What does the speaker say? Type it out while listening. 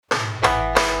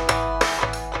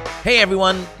Hey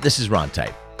everyone, this is Ron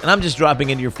Type, and I'm just dropping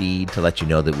into your feed to let you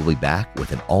know that we'll be back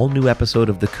with an all-new episode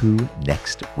of The Coup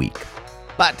next week.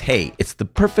 But hey, it's the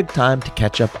perfect time to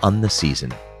catch up on the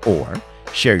season, or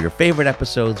share your favorite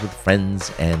episodes with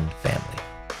friends and family.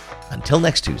 Until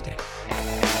next Tuesday.